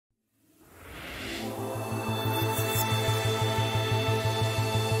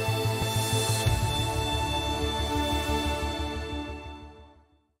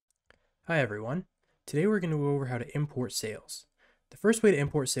Hi everyone. Today we're going to go over how to import sales. The first way to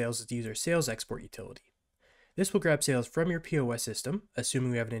import sales is to use our sales export utility. This will grab sales from your POS system,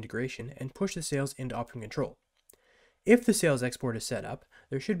 assuming we have an integration, and push the sales into Optimum control. If the sales export is set up,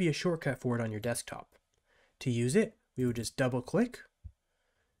 there should be a shortcut for it on your desktop. To use it, we would just double click.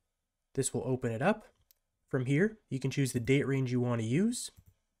 This will open it up. From here, you can choose the date range you want to use.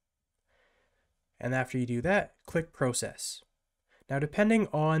 And after you do that, click process. Now, depending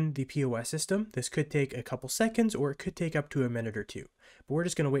on the POS system, this could take a couple seconds or it could take up to a minute or two. But we're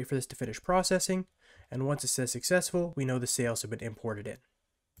just going to wait for this to finish processing. And once it says successful, we know the sales have been imported in.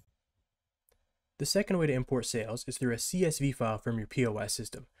 The second way to import sales is through a CSV file from your POS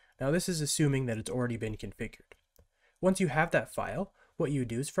system. Now, this is assuming that it's already been configured. Once you have that file, what you would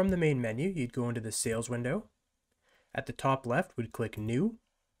do is from the main menu, you'd go into the sales window. At the top left, we'd click New.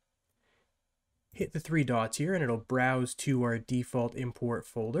 Hit the three dots here and it'll browse to our default import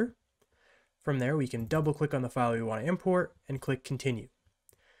folder. From there, we can double click on the file we want to import and click Continue.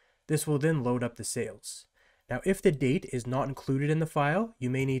 This will then load up the sales. Now, if the date is not included in the file, you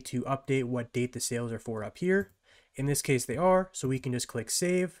may need to update what date the sales are for up here. In this case, they are, so we can just click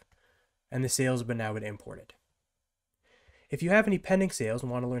Save, and the sales have now been imported. If you have any pending sales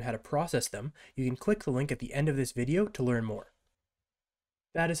and want to learn how to process them, you can click the link at the end of this video to learn more.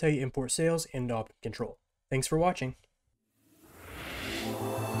 That is how you import sales into Optimum control. Thanks for watching.